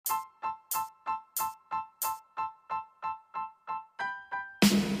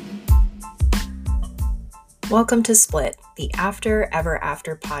Welcome to Split, the After Ever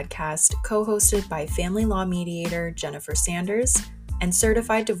After podcast, co-hosted by family law mediator Jennifer Sanders and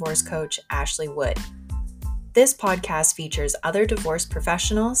certified divorce coach Ashley Wood. This podcast features other divorce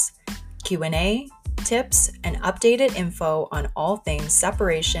professionals, Q&A, tips, and updated info on all things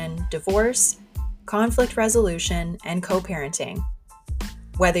separation, divorce, conflict resolution, and co-parenting.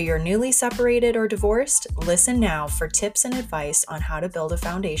 Whether you're newly separated or divorced, listen now for tips and advice on how to build a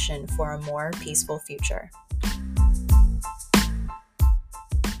foundation for a more peaceful future.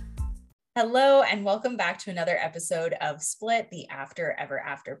 Hello, and welcome back to another episode of Split, the After Ever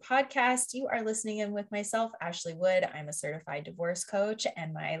After podcast. You are listening in with myself, Ashley Wood. I'm a certified divorce coach,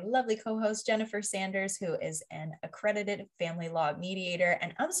 and my lovely co-host, Jennifer Sanders, who is an accredited family law mediator.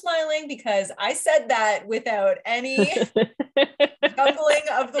 And I'm smiling because I said that without any jumbling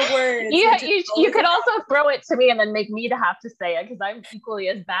of the words. Yeah, you could also throw it to me and then make me to have to say it because I'm equally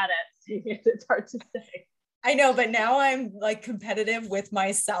as bad at saying it. It's hard to say. I know, but now I'm like competitive with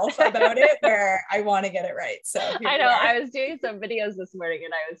myself about it where I want to get it right. So I know I was doing some videos this morning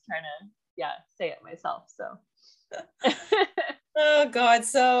and I was trying to, say it myself. So. Oh God.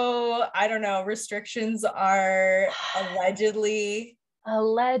 So I don't know. Restrictions are allegedly.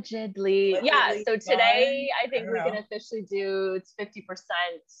 Yeah. So today I think we can officially do it's 50%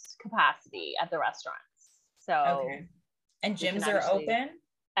 capacity at the restaurants. So. Okay. And gyms are open?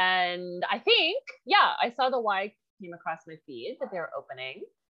 And I think, I saw the Y came across my feed that they're opening.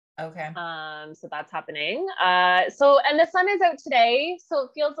 Okay. So that's happening. And the sun is out today, so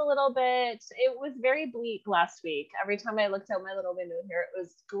it feels a little bit, it was very bleak last week. Every time I looked out my little window here, it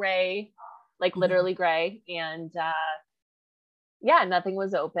was gray, like literally gray. And nothing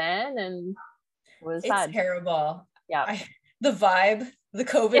was open and it was sad. It's terrible. Yeah. The vibe, the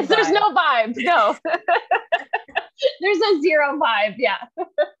COVID vibe. There's no vibe, no. There's a zero vibe. Yeah.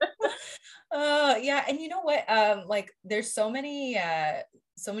 And you know what? There's so many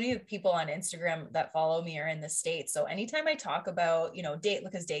people on Instagram that follow me are in the States. So anytime I talk about,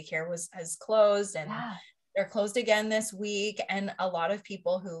 because daycare has closed and they're closed again this week. And a lot of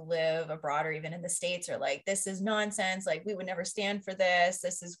people who live abroad or even in the States are like, this is nonsense. Like, we would never stand for this.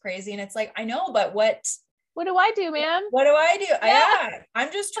 This is crazy. And it's like, I know, but what do I do, man? What do I do? Yeah.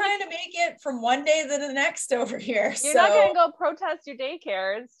 I'm just trying to make it from one day to the next over here. You're not going to go protest your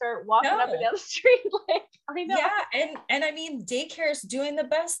daycare and start walking up and down the street. Like, I know. Yeah. And I mean, daycare is doing the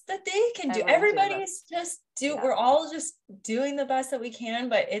best that they can do. Everybody's we're all just doing the best that we can,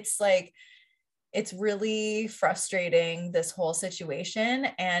 but it's like, it's really frustrating, this whole situation.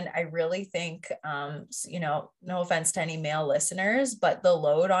 And I really think, no offense to any male listeners, but the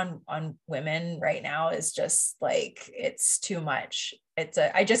load on women right now is just like, it's too much.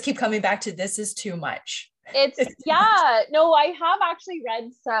 I just keep coming back to, this is too much. No, I have actually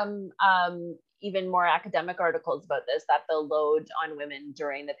read some, even more academic articles about this, that the load on women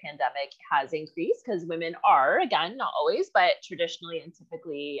during the pandemic has increased because women are, again, not always, but traditionally and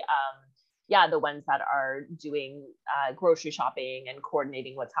typically, the ones that are doing grocery shopping and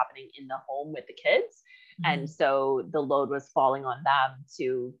coordinating what's happening in the home with the kids. Mm-hmm. And so the load was falling on them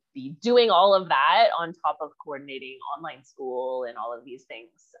to be doing all of that on top of coordinating online school and all of these things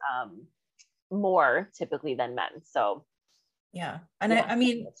more typically than men. So yeah. And I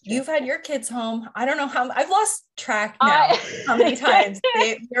mean, you've had your kids home. I don't know how, I've lost track now how many times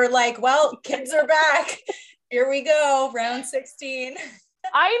you're like, well, kids are back. Here we go. Round 16.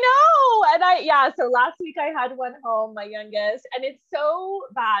 I know. And so last week I had one home, my youngest, and it's so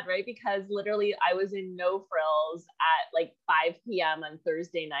bad, right? Because literally I was in no frills at like 5 p.m. on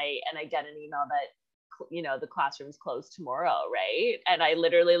Thursday night. And I get an email that, the classroom's closed tomorrow. Right. And I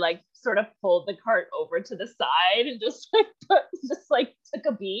literally like sort of pulled the cart over to the side and just took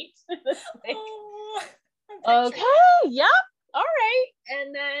a beat. Okay. Yep. All right.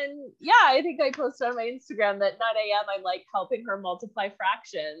 And then, I think I posted on my Instagram that 9 a.m. I'm like helping her multiply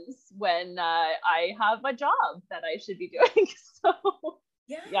fractions when I have a job that I should be doing. So,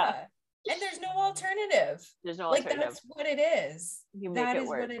 yeah. And there's no alternative. There's no alternative. That's what it is. That is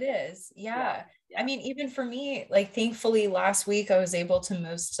what it is. Yeah. I mean, even for me, like, thankfully last week I was able to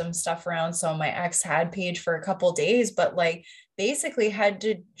move some stuff around. So my ex had Paige for a couple days, but like basically had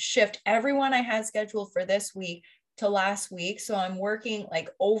to shift everyone I had scheduled for this week to last week. So I'm working like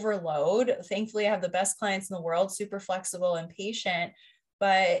overload. Thankfully, I have the best clients in the world, super flexible and patient.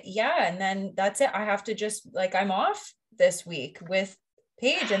 But and then that's it. I have to just I'm off this week with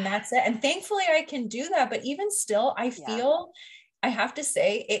Paige and that's it. And thankfully I can do that. But even still, I feel I have to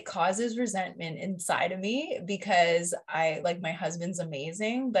say it causes resentment inside of me because my husband's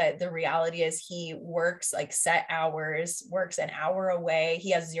amazing, but the reality is he works like set hours, works an hour away.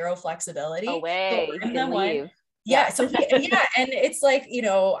 He has zero flexibility. Away, So he I'm can the one. leave. Yeah. So and it's like,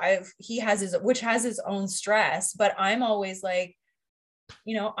 he has which has his own stress, but I'm always like,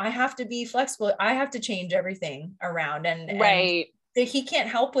 I have to be flexible. I have to change everything around and he can't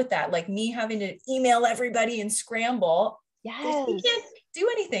help with that. Like me having to email everybody and scramble. Yes. He can't do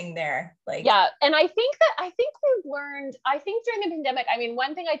anything there. Like, yeah. And I think we've learned, I think during the pandemic, I mean,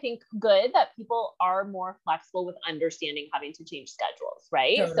 one thing I think good that people are more flexible with understanding having to change schedules,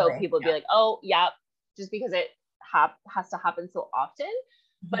 right? Totally. So people be like, oh yeah, just because it has to happen so often.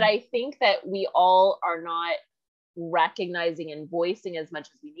 Mm-hmm. But I think that we all are not recognizing and voicing as much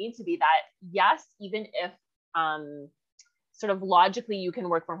as we need to be that, yes, even if sort of logically you can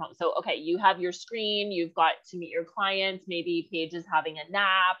work from home. So, okay, you have your screen, you've got to meet your clients, maybe Paige is having a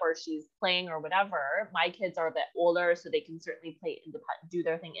nap or she's playing or whatever. My kids are a bit older, so they can certainly do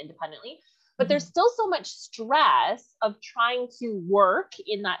their thing independently. But there's still so much stress of trying to work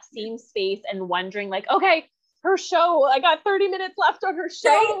in that same space and wondering like, okay, her show, I got 30 minutes left on her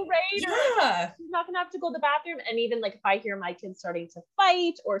show, right? Yeah. Or she's not gonna have to go to the bathroom. And even like if I hear my kids starting to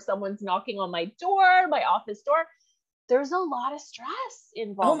fight or someone's knocking on my door, my office door, there's a lot of stress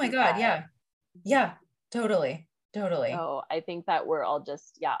involved. Oh my God. Yeah. Yeah, totally. So I think that we're all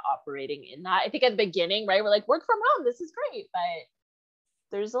just, operating in that. I think at the beginning, right, we're like, work from home, this is great. But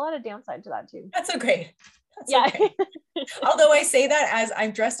there's a lot of downside to that too. That's okay. Okay. Although I say that as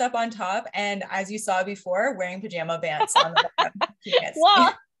I'm dressed up on top and as you saw before, wearing pajama pants on the bottom.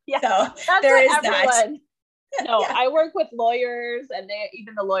 Well, yeah, so there is everyone. that. No, I work with lawyers and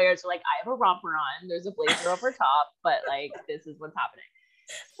even the lawyers are like, I have a romper on, there's a blazer over top, but like, this is what's happening.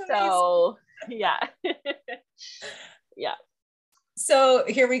 So yeah. Yeah. So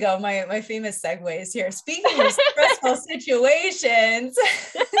here we go. My famous segues here. Speaking of stressful situations.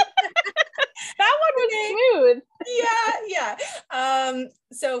 That one was smooth. Yeah.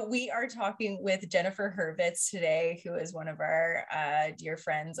 So we are talking with Jennifer Hurwitz today, who is one of our dear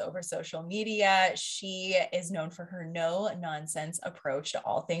friends over social media. She is known for her no-nonsense approach to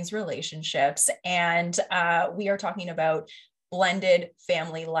all things relationships. And we are talking about blended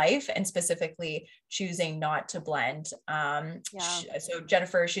family life and specifically choosing not to blend. So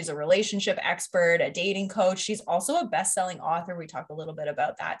Jennifer, she's a relationship expert, a dating coach. She's also a best-selling author. We talked a little bit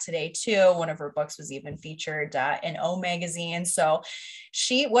about that today too. One of her books was even featured in O Magazine. So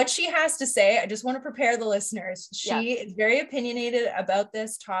what she has to say, I just want to prepare the listeners. She is very opinionated about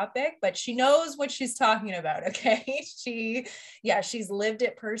this topic, but she knows what she's talking about. Okay. She's lived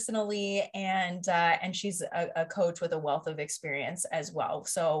it personally and she's a coach with a wealth of experience as well.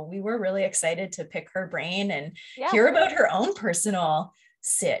 So we were really excited to pick her brain and hear about her own personal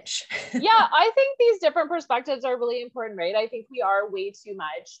sitch. Yeah, I think these different perspectives are really important, right? I think we are way too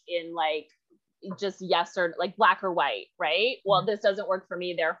much in like just yes or like black or white, right? Well, this doesn't work for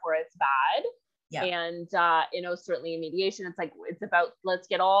me, therefore it's bad. Yeah. And certainly in mediation, it's about let's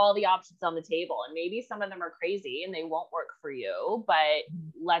get all the options on the table, and maybe some of them are crazy and they won't work for you, but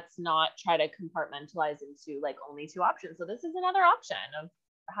let's not try to compartmentalize into like only two options. So this is another option of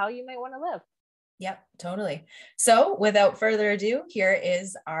how you might want to live. Yep, totally. So without further ado, here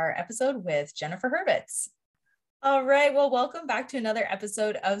is our episode with Jennifer Hurwitz. All right. Well, welcome back to another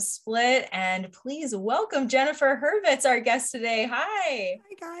episode of Split, and please welcome Jennifer Hurwitz, our guest today. Hi.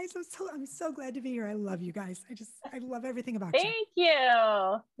 Hi guys. I'm so glad to be here. I love you guys. I love everything about you. Thank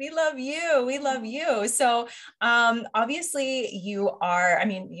you. We love you. We love you. So, obviously you've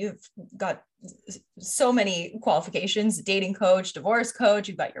got so many qualifications: dating coach, divorce coach,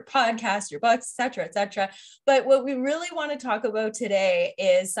 you've got your podcast, your books, et cetera. But what we really want to talk about today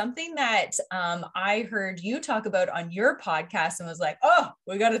is something that I heard you talk about on your podcast and was like, oh,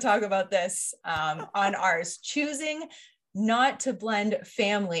 we got to talk about this on ours: choosing not to blend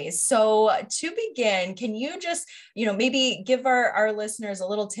families. So to begin, can you just, maybe give our listeners a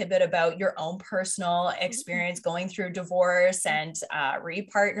little tidbit about your own personal experience going through divorce and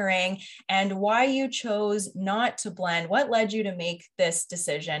repartnering, and why you chose not to blend? What led you to make this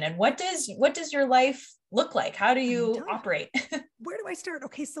decision, and what does your life look like? How do you operate? Where do I start?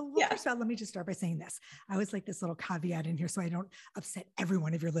 Okay. So first of all, let me just start by saying this. I always like this little caveat in here so I don't upset every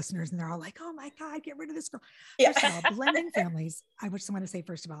one of your listeners and they're all like, oh my God, get rid of this girl. Yeah. First of all, blending families, I just want to say,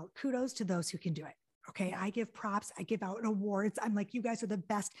 first of all, kudos to those who can do it. Okay. I give props. I give out awards. I'm like, you guys are the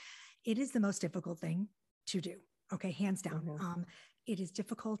best. It is the most difficult thing to do. Okay. Hands down. Mm-hmm. It is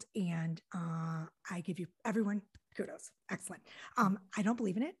difficult. And I give you everyone kudos. Excellent. I don't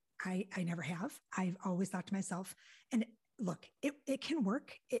believe in it. I never have. I've always thought to myself, and look, it can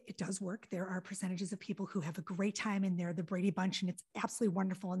work. It does work. There are percentages of people who have a great time and they're the Brady Bunch and it's absolutely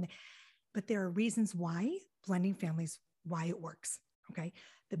wonderful. But there are reasons why blending families, why it works. Okay.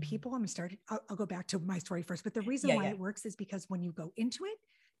 The people, I'll go back to my story first, but the reason why it works is because when you go into it,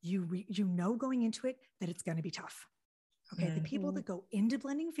 you know, going into it, that it's going to be tough. Okay. The people that go into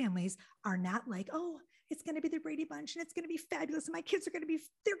blending families are not like, oh, it's going to be the Brady Bunch and it's going to be fabulous. And my kids are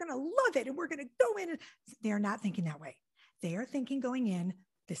they're going to love it. And we're going to go in. And they're not thinking that way. They are thinking going in,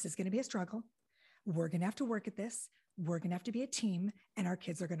 this is going to be a struggle. We're going to have to work at this. We're going to have to be a team and our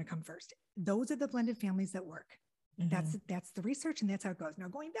kids are going to come first. Those are the blended families that work. That's the research and that's how it goes. Now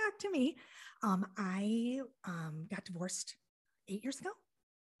going back to me, I got divorced 8 years ago.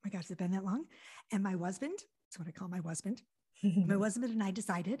 Oh my gosh, it's been that long. And my husband, that's what I call my husband. My husband and I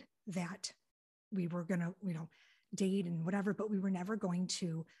decided that we were going to, you know, date and whatever, but we were never going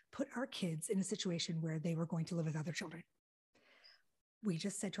to put our kids in a situation where they were going to live with other children. We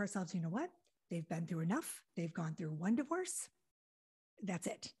just said to ourselves, you know what? They've been through enough. They've gone through one divorce. That's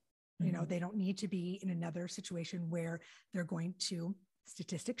it. You know, they don't need to be in another situation where they're going to,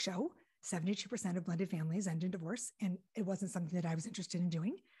 statistics show 72% of blended families end in divorce. And it wasn't something that I was interested in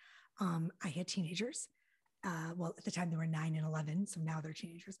doing. I had teenagers. Well, at the time they were 9 and 11. So now they're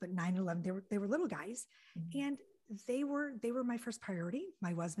teenagers, but 9 and 11, they were little guys. And they were my first priority.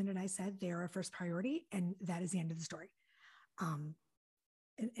 My husband and I said, they're our first priority. And that is the end of the story.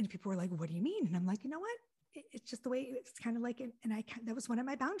 And people were like, what do you mean? And I'm like, you know what? It's just the way it's kind of like, that was one of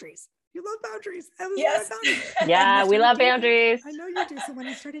my boundaries. You love boundaries. Yes. Yeah, we love boundaries. I know you do. So when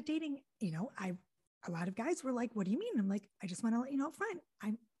I started dating, you know, a lot of guys were like, what do you mean? I'm like, I just want to let you know up front.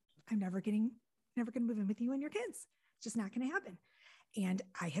 I'm never going to move in with you and your kids. It's just not going to happen. And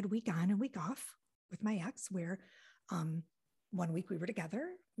I had week on and week off with my ex where, 1 week we were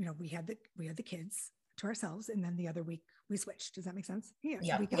together, you know, we had the kids to ourselves. And then the other week we switched. Does that make sense?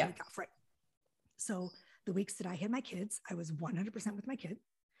 Yeah. Week off. Right. So the weeks that I had my kids, I was 100% with my kid.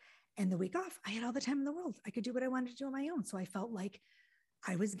 And the week off, I had all the time in the world. I could do what I wanted to do on my own. So I felt like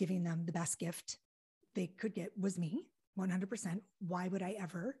I was giving them the best gift they could get was me, 100%. Why would I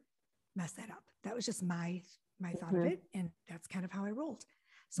ever mess that up? That was just my thought of it. And that's kind of how I rolled.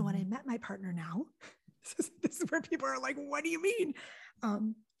 So when I met my partner now, this is where people are like, what do you mean?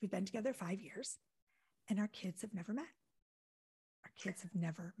 We've been together 5 years and our kids have never met. Our kids have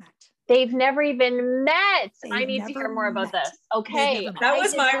never met. They've never even met. I need to hear more about this. Okay. That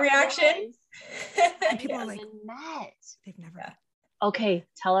was my reaction. And people are like, met. They've never met. Okay.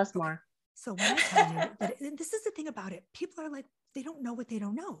 Tell us more. So when I tell you that, and this is the thing about it, people are like, they don't know what they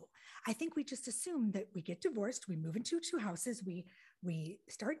don't know. I think we just assume that we get divorced, we move into 2 houses, we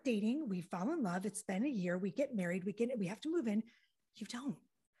start dating, we fall in love. It's been a year, we get married, we have to move in. You don't.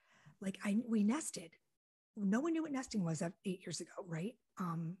 Like we nested. No one knew what nesting was 8 years ago, right?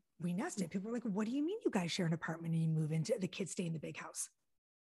 We nested. People were like, what do you mean you guys share an apartment and you move into the kids stay in the big house?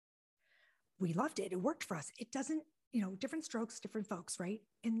 We loved it. It worked for us. It doesn't, you know, different strokes, different folks, right?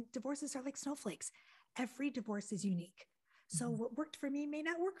 And divorces are like snowflakes. Every divorce is unique. So what worked for me may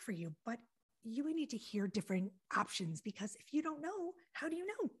not work for you, but you would need to hear different options because if you don't know, how do you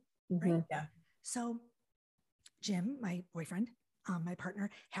know? Right? Yeah. So Jim, my boyfriend, my partner,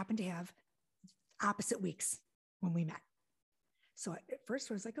 happened to have opposite weeks when we met. So at first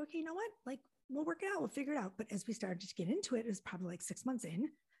I was like, okay, you know what? Like we'll work it out. We'll figure it out. But as we started to get into it, it was probably like 6 months in.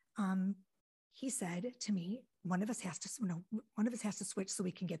 He said to me, one of us has to switch so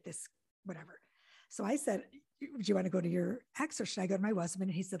we can get this, whatever. So I said, do you want to go to your ex or should I go to my husband?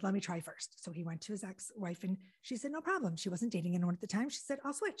 And he said, let me try first. So he went to his ex-wife and she said, no problem. She wasn't dating anyone at the time. She said,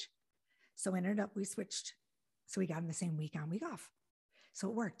 I'll switch. So ended up, we switched. So we got him the same week on, week off. So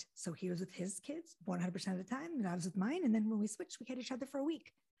it worked. So he was with his kids 100% of the time and I was with mine. And then when we switched, we had each other for a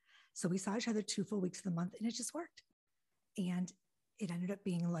week. So we saw each other 2 full weeks of the month and it just worked. And it ended up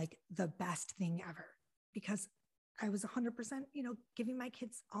being like the best thing ever because I was 100%, you know, giving my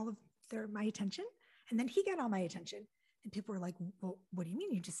kids all of my attention. And then he got all my attention and people were like, well, what do you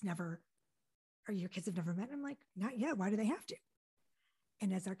mean? Your kids have never met? And I'm like, not yet. Why do they have to?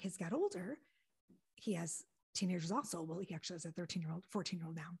 And as our kids got older, he has teenagers also. Well, he actually has a 13-year-old,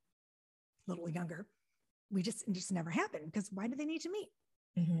 14-year-old now, a little younger. It just never happened because why do they need to meet?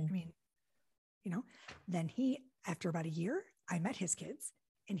 I mean, you know, then after about a year, I met his kids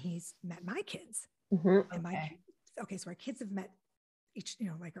and he's met my kids. And so our kids have met each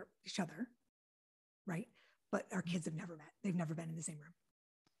other. Right. But our kids have never met. They've never been in the same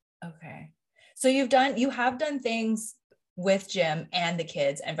room. Okay. So you have done things with Jim and the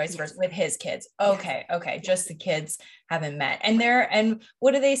kids and vice versa with his kids. Okay. Yes. Okay. Just the kids haven't met. And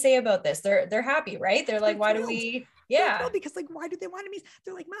what do they say about this? They're happy, right? They're like, why do we, Yeah. Because like, why do they want to be?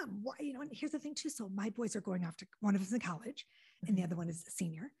 They're like, Mom, why, you know, and here's the thing too. So my boys are going off to, one of us in college and the other one is a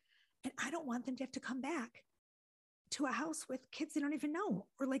senior. And I don't want them to have to come back to a house with kids they don't even know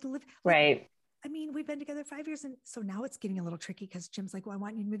or like live. Like, Right. I mean, we've been together 5 years. And so now it's getting a little tricky because Jim's like, well, I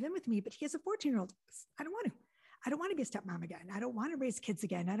want you to move in with me, but he has a 14-year-old. I don't want to. I don't want to be a stepmom again. I don't want to raise kids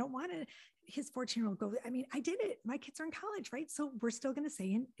again. I don't want to, his 14-year-old go. I mean, I did it. My kids are in college, right? So we're still going to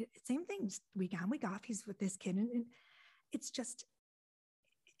say same things week on, week off. He's with this kid. And it's just,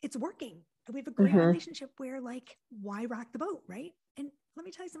 it's working. We have a great relationship where like, why rock the boat, right? And let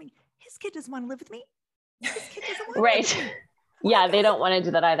me tell you something. His kid doesn't want to live with me. His kid doesn't want to live with me. Yeah, they don't want to do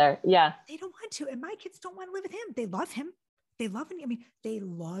that either. Yeah. They don't want to. And my kids don't want to live with him. They love him. They love him. I mean, they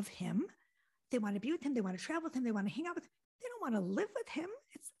love him. They want to be with him. They want to travel with him. They want to hang out with him. They don't want to live with him.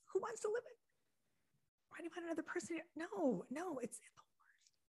 It's who wants to live with? Why do you want another person? No, it's the worst.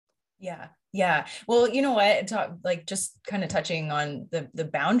 Yeah. Yeah. Well, you know what, like just kind of touching on the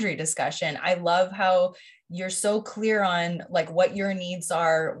boundary discussion. I love how you're so clear on like what your needs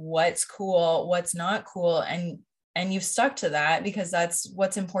are, what's cool, what's not cool. And you've stuck to that because that's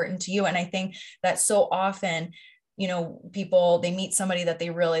what's important to you. And I think that so often, you know, people, they meet somebody that they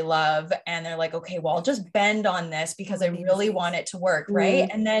really love and they're like, okay, well, I'll just bend on this because I really want it to work. Right.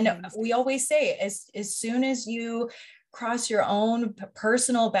 And then we always say as soon as you cross your own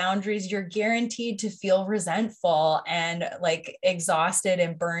personal boundaries, you're guaranteed to feel resentful and like exhausted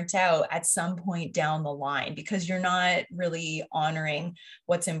and burnt out at some point down the line because you're not really honoring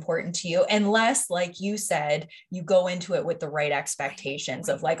what's important to you. Unless, like you said, you go into it with the right expectations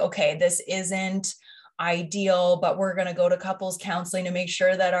of like, okay, this isn't ideal, but we're going to go to couples counseling to make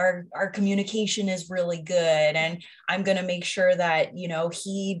sure that our communication is really good. And I'm going to make sure that, you know,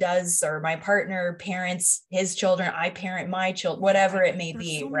 he does, or my partner parents his children, I parent my children, whatever it may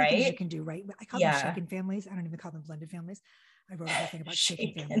be. So many right. things you can do, right? I call them shaken families. I don't even call them blended families. I wrote a whole thing about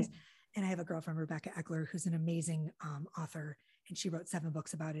shaken families. And I have a girlfriend, Rebecca Eckler, who's an amazing author. And she wrote 7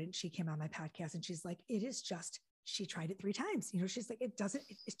 books about it. And she came on my podcast and she's like, it is just, she tried it 3 times. You know, she's like,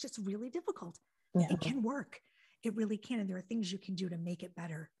 it's just really difficult. Yeah. It can work. It really can. And there are things you can do to make it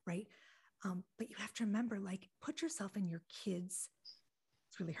better. Right. But you have to remember, like, put yourself in your kids.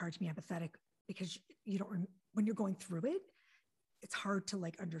 It's really hard to be empathetic because you don't, when you're going through it, it's hard to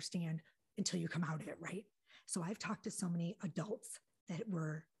like understand until you come out of it. Right. So I've talked to so many adults that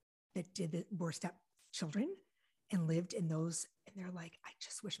were stepchildren and lived in those. And they're like, I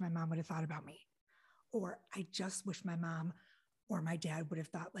just wish my mom would have thought about me. Or I just wish my mom or my dad would have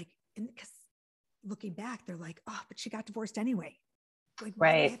thought like, because looking back, they're like, oh, but she got divorced anyway. Like,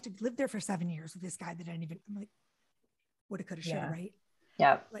 why did I have to live there for 7 years with this guy that I didn't even, I'm like, woulda, coulda, shoulda, right?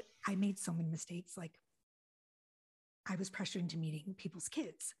 Yeah. But I made so many mistakes. Like I was pressured into meeting people's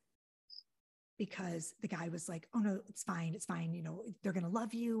kids because the guy was like, oh no, it's fine. It's fine. You know, they're going to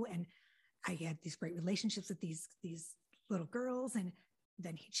love you. And I had these great relationships with these little girls. And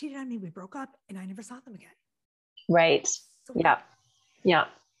then he cheated on me. We broke up and I never saw them again. Right. So yeah.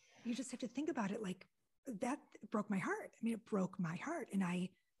 You just have to think about it. Like that broke my heart. I mean, it broke my heart and I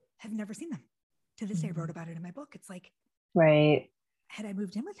have never seen them to this day. I wrote about it in my book. It's like, right. Had I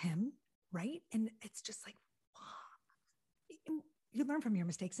moved in with him. Right. And it's just like, you learn from your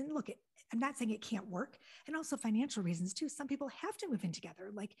mistakes and look, I'm not saying it can't work. And also financial reasons too. Some people have to move in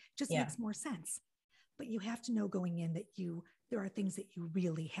together. Like just makes more sense, but you have to know going in that there are things that you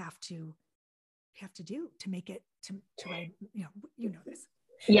really have to do to make it to ride, you know this.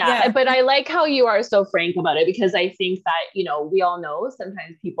 Yeah. But I like how you are so frank about it because I think that, you know, we all know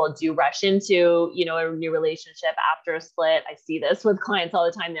sometimes people do rush into, you know, a new relationship after a split. I see this with clients all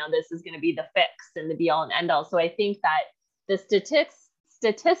the time now. This is going to be the fix and the be all and end all. So I think that the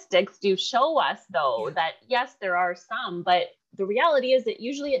statistics do show us though that yes, there are some, but the reality is that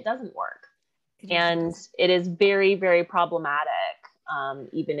usually it doesn't work. It is very, very problematic.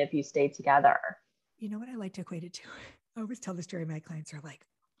 Even if you stay together. You know what I like to equate it to? I always tell the story. My clients are like,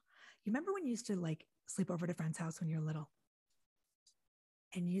 you remember when you used to like sleep over at a friend's house when you were little?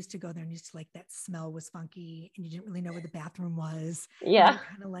 And you used to go there and used to like that smell was funky and you didn't really know where the bathroom was. Yeah.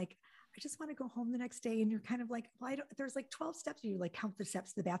 Kind of like, I just want to go home the next day. And you're kind of like, well, there's like 12 steps. You like count the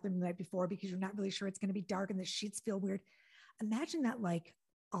steps to the bathroom the night before because you're not really sure it's going to be dark and the sheets feel weird. Imagine that like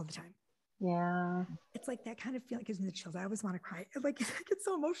all the time. Yeah. It's like that kind of feeling gives me the chills. I always want to cry. Like I get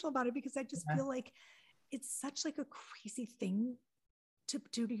so emotional about it because I just feel like it's such like a crazy thing to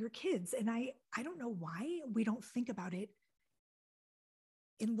do to your kids. And I don't know why we don't think about it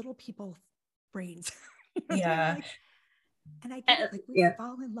in little people's brains. Like, and I get it. Like we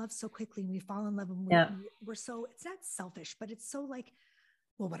fall in love so quickly and we fall in love and we're so, it's not selfish, but it's so like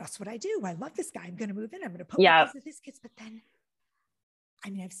well, what else would I do? I love this guy. I'm going to move in. I'm going to put my kids with his kids. But then, I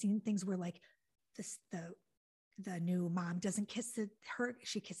mean, I've seen things where like the new mom doesn't kiss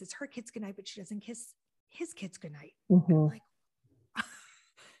she kisses her kids goodnight, but she doesn't kiss his kids goodnight. Like,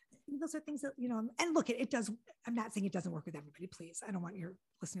 those are things that, you know, and look, it does. I'm not saying it doesn't work with everybody. Please. I don't want your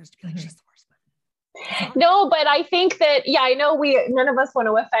listeners to be like, she's the worst, but no, but I think that, I know none of us want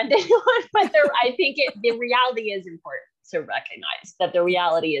to offend anyone, but I think the reality is important to recognize that the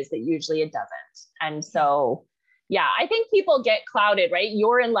reality is that usually it doesn't. And so, I think people get clouded, right?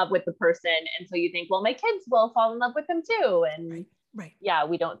 You're in love with the person. And so you think, well, my kids will fall in love with them too. And right.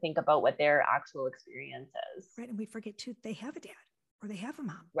 We don't think about what their actual experience is. Right. And we forget too, they have a dad or they have a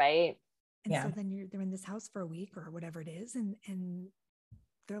mom. Right. And so then they're in this house for a week or whatever it is. And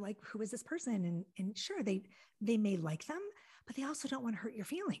they're like, who is this person? And sure, they may like them, but they also don't want to hurt your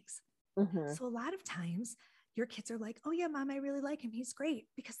feelings. So a lot of times your kids are like, oh yeah, mom, I really like him. He's great,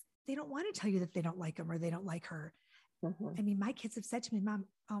 because they don't want to tell you that they don't like him or they don't like her. I mean, my kids have said to me, Mom,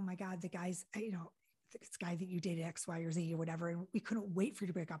 oh my God, the guy's, you know, this guy that you dated X, Y, or Z or whatever. And we couldn't wait for you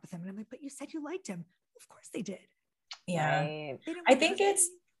to break up with him. And I'm like, but you said you liked him. Of course they did. Yeah. I think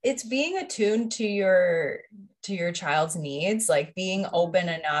it's being attuned to your child's needs, like being open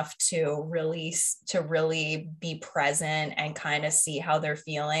enough to really be present and kind of see how they're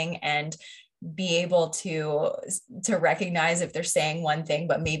feeling, and be able to recognize if they're saying one thing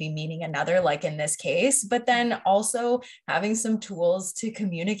but maybe meaning another, like in this case. But then also having some tools to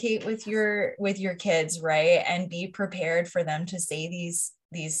communicate with your kids, right? And be prepared for them to say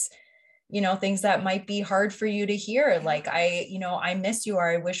these you know, things that might be hard for you to hear, like, I miss you,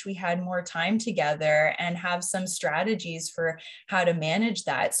 or I wish we had more time together, and have some strategies for how to manage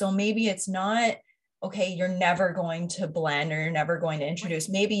that. So maybe it's not, okay, you're never going to blend or you're never going to introduce.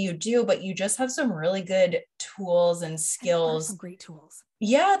 Maybe you do, but you just have some really good tools and skills. Some great tools.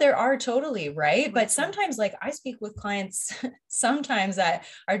 Yeah, there are, totally, right? But sometimes, like, I speak with clients sometimes that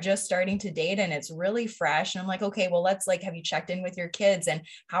are just starting to date and it's really fresh. And I'm like, okay, well, let's, like, have you checked in with your kids, and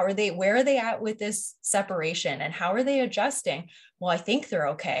where are they at with this separation, and how are they adjusting? Well, I think they're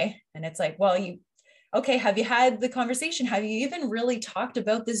okay. And it's like, well, okay, have you had the conversation? Have you even really talked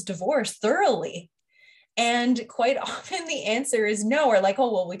about this divorce thoroughly? And quite often the answer is no, or like,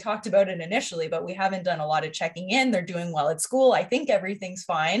 oh, well, we talked about it initially, but we haven't done a lot of checking in. They're doing well at school. I think everything's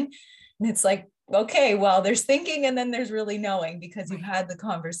fine. And it's like, okay, well, there's thinking, and then there's really knowing, because you've had the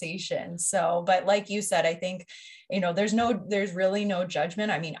conversation. So, but like you said, I think, you know, there's really no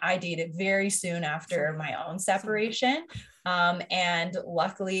judgment. I mean, I dated very soon after my own separation. And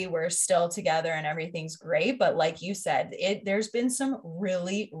luckily we're still together and everything's great. But like you said, there's been some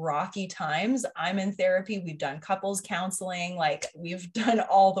really rocky times. I'm in therapy. We've done couples counseling. Like, we've done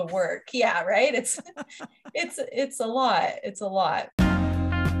all the work. Yeah. Right. It's a lot. It's a lot.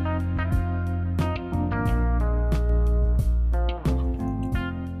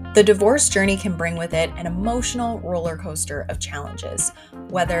 The divorce journey can bring with it an emotional roller coaster of challenges.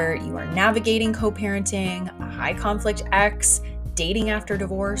 Whether you are navigating co-parenting, a high conflict ex, dating after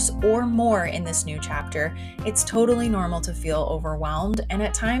divorce, or more in this new chapter, it's totally normal to feel overwhelmed and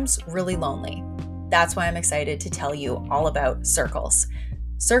at times really lonely. That's why I'm excited to tell you all about Circles.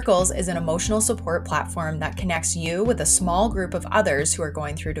 Circles is an emotional support platform that connects you with a small group of others who are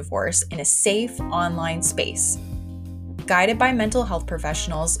going through divorce in a safe online space. Guided by mental health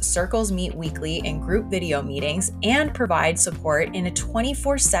professionals, Circles meet weekly in group video meetings and provide support in a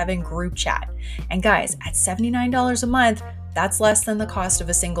 24/7 group chat. And guys, at $79 a month, that's less than the cost of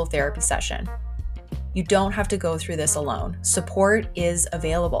a single therapy session. You don't have to go through this alone. Support is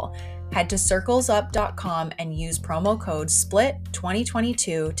available. Head to circlesup.com and use promo code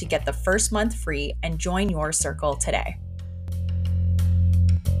SPLIT2022 to get the first month free and join your circle today.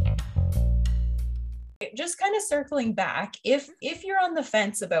 Just kind of circling back, if you're on the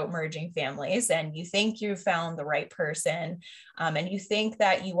fence about merging families and you think you found the right person, and you think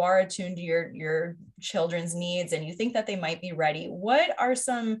that you are attuned to your children's needs, and you think that they might be ready, what are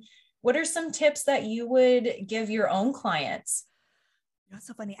some tips that you would give your own clients? You know, it's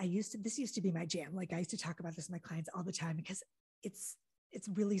so funny. This used to be my jam. Like, I used to talk about this with my clients all the time, because it's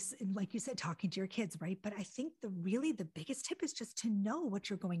really, like you said, talking to your kids, right? But I think the biggest tip is just to know what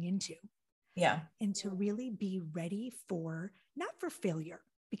you're going into. Yeah. And to really be ready not for failure,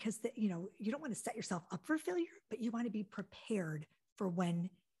 because you don't want to set yourself up for failure, but you want to be prepared for when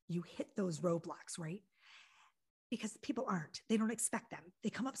you hit those roadblocks, right? Because people they don't expect them. They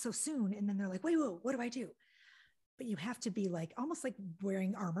come up so soon, and then they're like, wait, whoa, what do I do? But you have to be like, almost like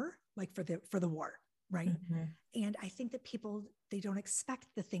wearing armor, like for the war, right? Mm-hmm. And I think that people, they don't expect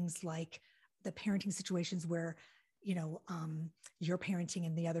the things like the parenting situations where you're parenting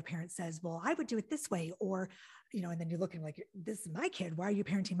and the other parent says, well, I would do it this way, or, and then you're looking like, this is my kid. Why are you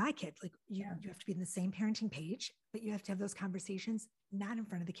parenting my kid? Like you have to be in the same parenting page, but you have to have those conversations, not in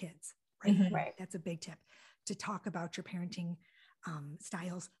front of the kids. Right. Mm-hmm. Right. That's a big tip, to talk about your parenting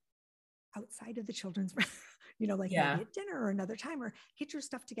styles outside of the children's, maybe at dinner or another time, or get your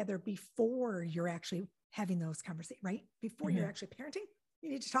stuff together before you're actually having those conversations, right? Before you're actually parenting, you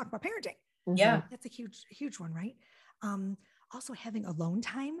need to talk about parenting. Yeah. That's a huge one, right? Also having alone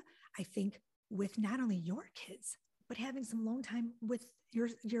time, I think, with not only your kids, but having some alone time with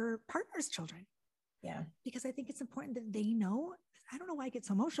your partner's children. Yeah. Because I think it's important that they know, I don't know why I get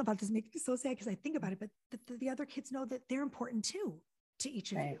so emotional about this, it makes me so sad because I think about it, but the other kids know that they're important too, to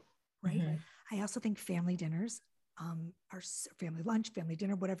each of you, right? Mm-hmm. I also think family dinners, are family lunch, family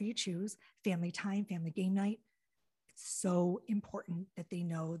dinner, whatever you choose, family time, family game night. It's so important that they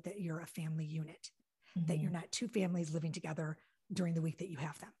know that you're a family unit, that you're not two families living together during the week that you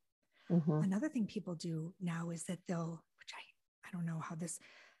have them. Another thing people do now is that which I don't know how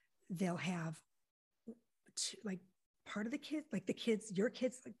they'll have part of the kids, like your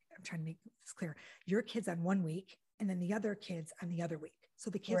kids, like, I'm trying to make this clear, your kids on one week and then the other kids on the other week. So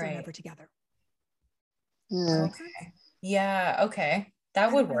the kids are never together. Okay. Yeah. Okay.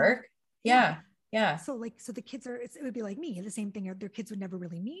 That would work. Yeah. So the kids it would be like me, the same thing. Their kids would never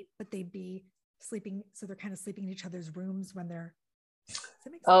really meet, but they'd be sleeping. So they're kind of sleeping in each other's rooms when they're, does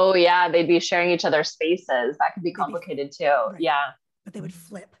that make sense? Oh yeah. They'd be sharing each other's spaces. That could be complicated too. Right. Yeah. But they would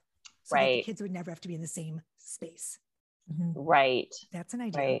flip. So that the kids would never have to be in the same space. Right. That's an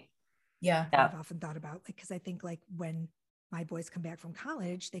idea. Right. Yeah. I've often thought about, because I think when my boys come back from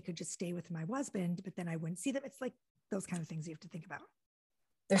college, they could just stay with my husband, but then I wouldn't see them. It's like those kind of things you have to think about.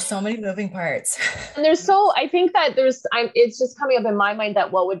 There's so many moving parts. And I think that it's just coming up in my mind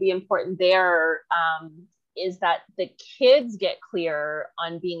that what would be important there is that the kids get clear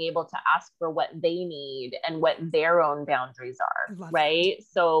on being able to ask for what they need and what their own boundaries are. Right. That.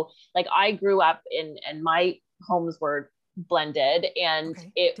 So I grew up and my homes were blended, and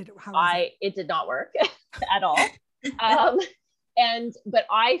it did not work at all. But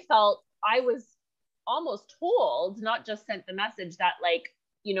I felt I was almost told, not just sent the message that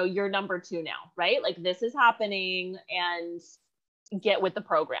you're number two now, right? This is happening and get with the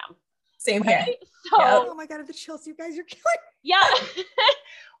program. Same here. So, oh my God, the chills, you guys, you're killing. Yeah.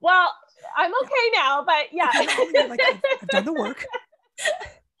 Well, I'm okay now, but yeah. I've done the work.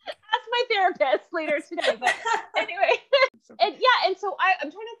 Ask my therapist later today, but anyway. And so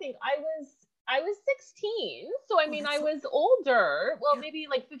I'm trying to think, I was 16. So, I mean, I was older. Well, maybe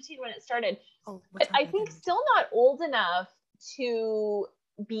 15 when it started. But I think still not old enough to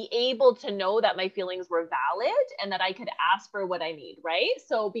be able to know that my feelings were valid and that I could ask for what I need. Right.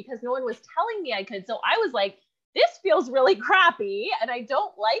 So, because no one was telling me I could. So I was like, this feels really crappy and I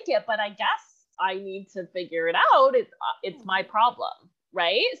don't like it, but I guess I need to figure it out. It's my problem.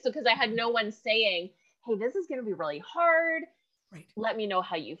 Right. So, because I had no one saying, hey, this is going to be really hard. Right. Let me know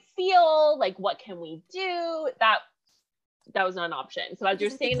how you feel. What can we do? That was not an option. So as you're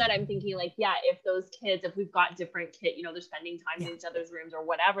saying that, I'm thinking if those kids, if we've got different kids, they're spending time in each other's rooms or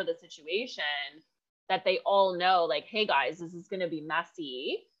whatever the situation, that they all know hey guys, this is going to be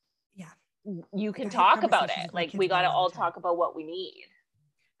messy. Yeah. You can talk about it. We got to all talk about what we need.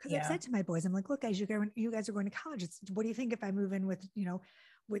 Because I've said to my boys, I'm like, look guys, you guys are going to college. What do you think if I move in with,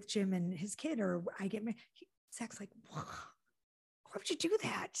 with Jim and his kid, or I get married? Zach's like, why would you do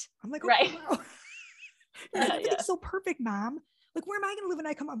that? I'm like, okay, right. Wow. It's so perfect, Mom. Where am I going to live when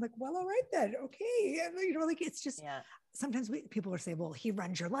I come? I'm like, well, all right then. Okay. It's just, sometimes people will say, well, he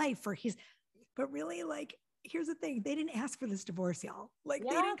runs your life, but really here's the thing. They didn't ask for this divorce, y'all. They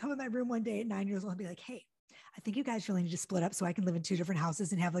didn't come in my room one day at 9 years old and be like, hey, I think you guys really need to split up so I can live in two different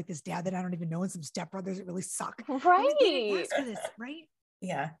houses and have this dad that I don't even know and some stepbrothers that really suck. Right. They didn't ask for this, right?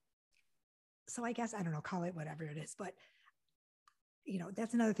 Yeah. So I guess, I don't know, call it whatever it is, but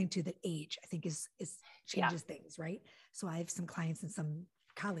that's another thing too, that age, I think is changes things, right? So I have some clients and some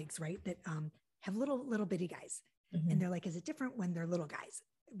colleagues, right, that have little bitty guys. And they're like, is it different when they're little guys?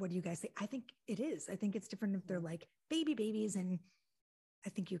 What do you guys think? I think it is. I think it's different if they're babies, and I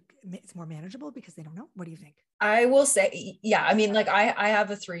think it's more manageable because they don't know. What do you think? I will say, yeah. I mean, I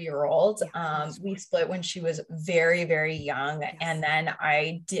have a 3-year-old. We split when she was very, very young. Yes. And then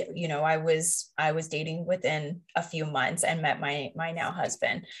I did, I was dating within a few months and met my now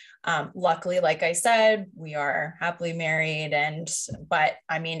husband. Luckily, like I said, we are happily married, but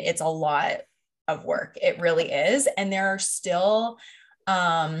I mean, it's a lot of work. It really is. And there are still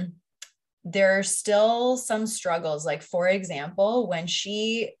some struggles. For example, when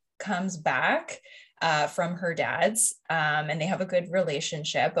she comes back, from her dad's, and they have a good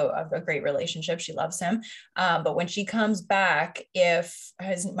relationship, a great relationship. She loves him. But when she comes back,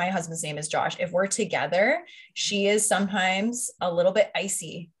 my husband's name is Josh, if we're together, she is sometimes a little bit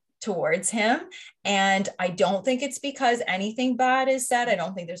icy towards him. And I don't think it's because anything bad is said. I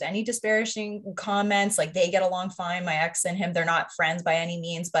don't think there's any disparaging comments. Like, they get along fine. My ex and him, they're not friends by any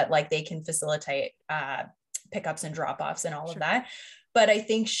means, but like they can facilitate pickups and drop-offs and all of that. But I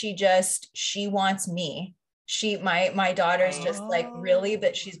think she wants me. My daughter's just like really,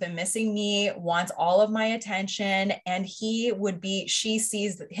 but she's been missing me, wants all of my attention. And she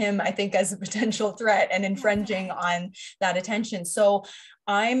sees him, I think, as a potential threat and infringing on that attention. So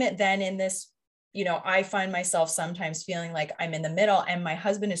I'm then in this, I find myself sometimes feeling like I'm in the middle, and my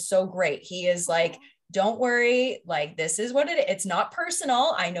husband is so great. He is like, don't worry, like, this is what it's not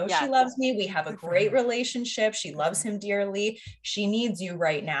personal. I know she loves me. We have a great relationship. She loves him dearly. She needs you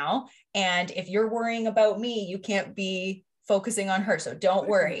right now. And if you're worrying about me, you can't be focusing on her. So don't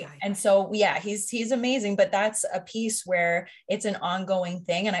worry. And so, he's amazing, but that's a piece where it's an ongoing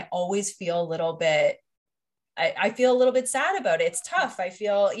thing. And I always feel a little bit, I feel a little bit sad about it. It's tough. I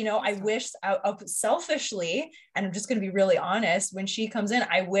feel, I wish selfishly, and I'm just going to be really honest, when she comes in,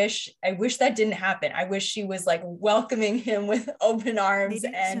 I wish that didn't happen. I wish she was like welcoming him with open arms,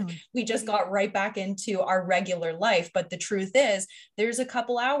 and we just got right back into our regular life. But the truth is, there's a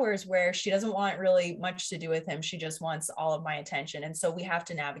couple hours where she doesn't want really much to do with him. She just wants all of my attention. And so we have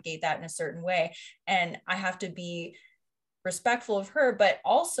to navigate that in a certain way. And I have to be respectful of her, but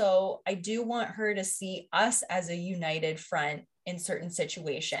also I do want her to see us as a united front in certain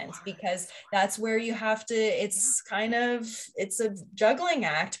situations, because that's where you have to, it's a juggling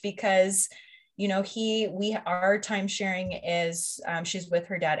act, because our time sharing is, she's with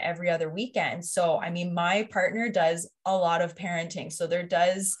her dad every other weekend. So, I mean, my partner does a lot of parenting. So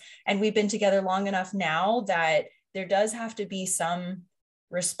and we've been together long enough now that there does have to be some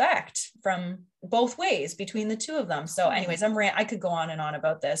respect from both ways between the two of them. So anyways, I could go on and on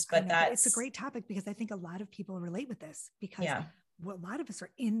about this, but it's a great topic, because I think a lot of people relate with this, because a lot of us are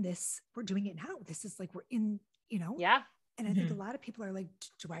in this, we're doing it now. This is like, we're in, and I think a lot of people are like,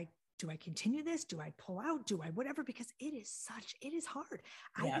 do I continue this? Do I pull out? Do I whatever? Because it is hard.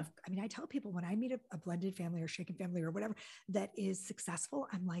 I tell people when I meet a blended family or shaken family or whatever that is successful,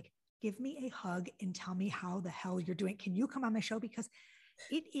 I'm like, give me a hug and tell me how the hell you're doing. Can you come on my show? Because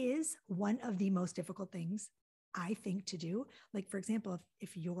it is one of the most difficult things, I think, to do. Like, for example,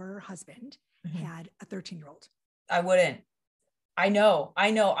 if your husband had a 13-year-old. I wouldn't. I know.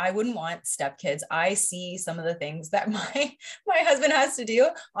 I wouldn't want stepkids. I see some of the things that my husband has to do.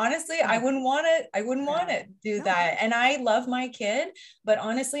 Honestly, I wouldn't want to do that. And I love my kid, but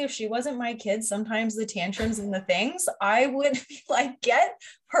honestly, if she wasn't my kid, sometimes the tantrums and the things, I would be like, get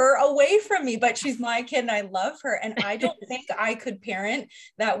her away from me. But she's my kid and I love her. And I don't think I could parent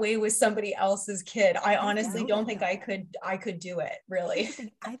that way with somebody else's kid. I honestly don't think I could do it, really.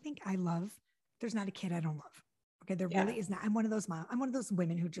 I think there's not a kid I don't love. Okay. There really is not. I'm one of those moms. I'm one of those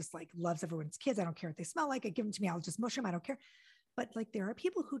women who just like loves everyone's kids. I don't care what they smell like. I give them to me. I'll just mush them. I don't care. But like, there are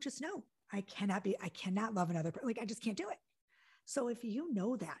people who just know I cannot love another person. Like, I just can't do it. So if you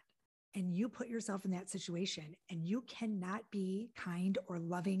know that, and you put yourself in that situation, and you cannot be kind or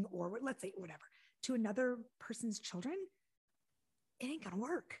loving, or let's say whatever, to another person's children, it ain't going to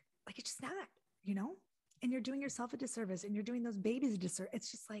work. Like, it's just not, and you're doing yourself a disservice, and you're doing those babies a disservice.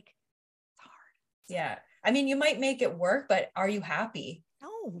 It's just like, it's hard. Yeah. I mean, you might make it work, but are you happy?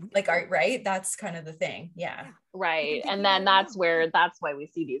 No. Like, right? That's kind of the thing. Yeah. Right. And then that's why we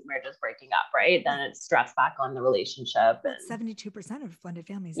see these marriages breaking up, right? Then it's stress back on the relationship. 72% of blended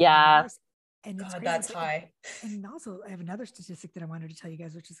families. Yeah. And it's God, that's high. And also, I have another statistic that I wanted to tell you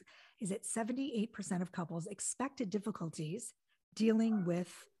guys, which is that 78% of couples expected difficulties dealing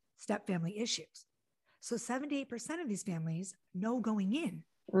with step family issues. So 78% of these families know going in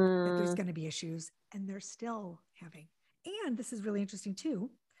that there's going to be issues, and they're still having. And this is really interesting too,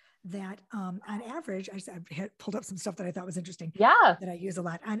 that on average, I had pulled up some stuff that I thought was interesting. Yeah. That I use a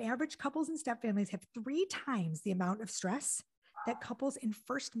lot. On average, couples and step families have 3 times the amount of stress that couples in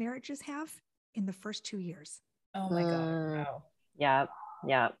first marriages have in the first 2 years. Oh my God. Wow. Yeah.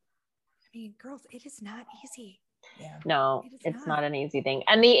 Yeah. I mean, girls, it is not easy. Yeah. No, it's not an easy thing.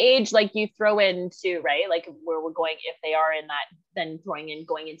 And the age, like you throw into, right? Like where we're going, if they are in that, then going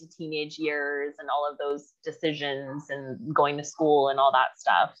into teenage years and all of those decisions and going to school and all that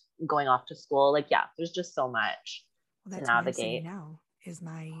stuff, going off to school. Like, yeah, there's just so much to navigate. Now is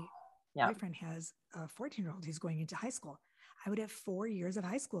my boyfriend has a 14-year-old who's going into high school. I would have 4 years of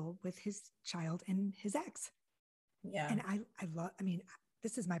high school with his child and his ex. Yeah. And I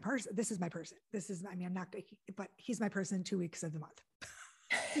this is my person. This is my person. I mean, I'm not, but he's my person 2 weeks of the month.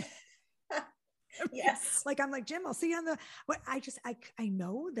 Yes. Like, I'm like, Jim, I'll see you on I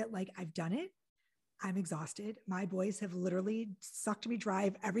know that like I've done it. I'm exhausted. My boys have literally sucked me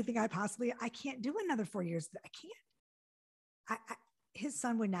dry everything I can't do another 4 years. I can't. His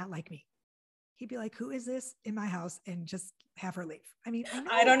son would not like me. He'd be like, who is this in my house? And just have her leave. I mean,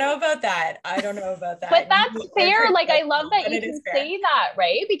 I don't know about that. But that's fair. Like, I love that you can say that,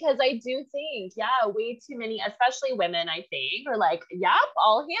 right? Because I do think, way too many, especially women, I think, are like, yep,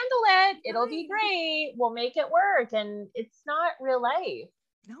 I'll handle it. It'll be great. We'll make it work. And it's not real life.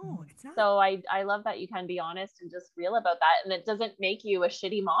 No, it's not. So I love that you can be honest and just real about that. And it doesn't make you a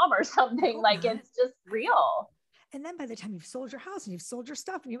shitty mom or something. Like, it's just real. And then by the time you've sold your house and you've sold your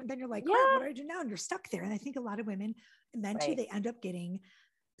stuff, and then you're like, crap, what do I do now? And you're stuck there. And I think a lot of women, men too, they end up getting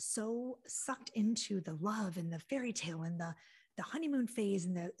so sucked into the love and the fairy tale and the honeymoon phase,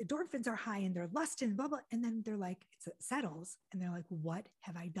 and the endorphins are high and they're lust and blah, blah. And then they're like, it settles. And they're like, what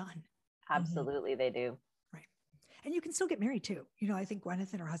have I done? Absolutely. They do. Right. And you can still get married too. You know, I think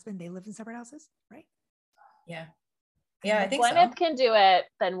Gwyneth and her husband, they live in separate houses, right? Yeah. Yeah, I think Gwyneth can do it,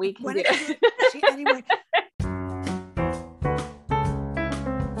 then we can do it. Anyway.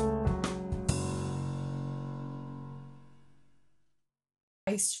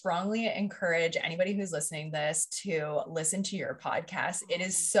 I strongly encourage anybody who's listening to this to listen to your podcast. It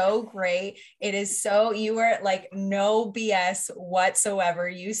is so great. You are like no BS whatsoever.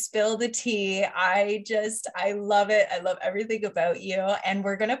 You spill the tea. I love it. I love everything about you. And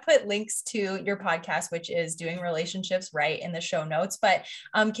we're going to put links to your podcast, which is Doing Relationships Right, in the show notes. But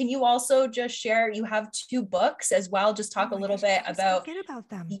can you also just share, you have 2 books as well. Just talk a little bit about. Forget about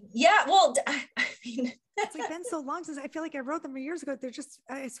them. Yeah. Well, I mean, it's like been so long since I feel like I wrote them years ago. They're just,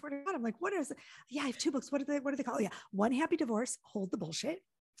 I swear to God, I'm like, what is it? Yeah, I have 2 books. What do they call it? Yeah. One Happy Divorce, Hold the Bullshit.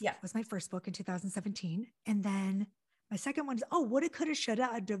 Yeah. Was my first book in 2017. And then my second one is, Woulda, Coulda, Shoulda,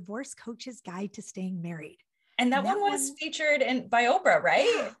 A Divorce Coach's Guide to Staying Married. And that one was featured by Oprah, right?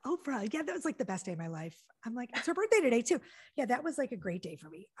 Yeah, Oprah. Yeah. That was like the best day of my life. I'm like, it's her birthday today too. Yeah. That was like a great day for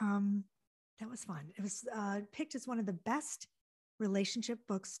me. That was fun. It was picked as one of the best relationship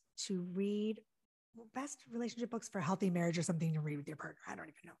books to read. Best relationship books for healthy marriage or something to read with your partner. I don't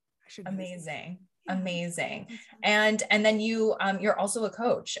even know. I should. Amazing. And then you're also a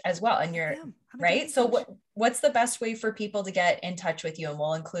coach as well, and you're right. So what's the best way for people to get in touch with you? And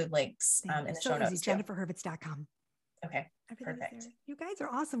we'll include links in the show notes. JenniferHurwitz.com. Okay. Perfect. You guys are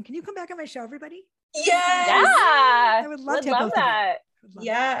awesome. Can you come back on my show, everybody? Yes. I would love to have that.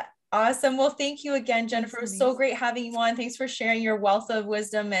 Yeah. Awesome. Well, thank you again, Jennifer. It was so great having you on. Thanks for sharing your wealth of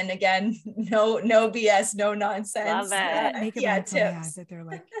wisdom. And again, no BS, no nonsense. Love it. Make tips that they're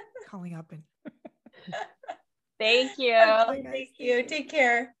like calling up and. Thank you. Thank you. Take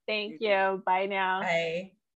care. Thank you. Bye now. Bye.